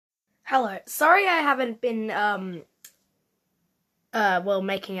Hello. Sorry I haven't been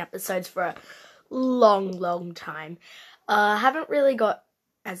making episodes for a long time. I haven't really got,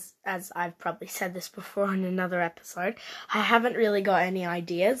 as I've probably said this before in another episode, I haven't really got any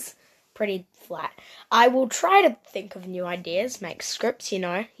ideas. Pretty flat. I will try to think of new ideas, make scripts, you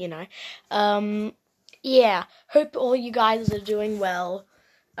know. Yeah. Hope all you guys are doing well.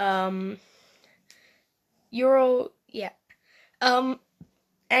 You're all, yeah.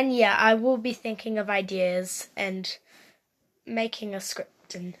 And yeah, I will be thinking of ideas and making a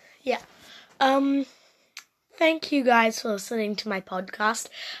script, and yeah. Thank you guys for listening to my podcast.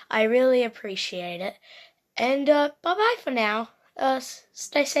 I really appreciate it. And bye-bye for now.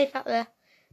 Stay safe out there.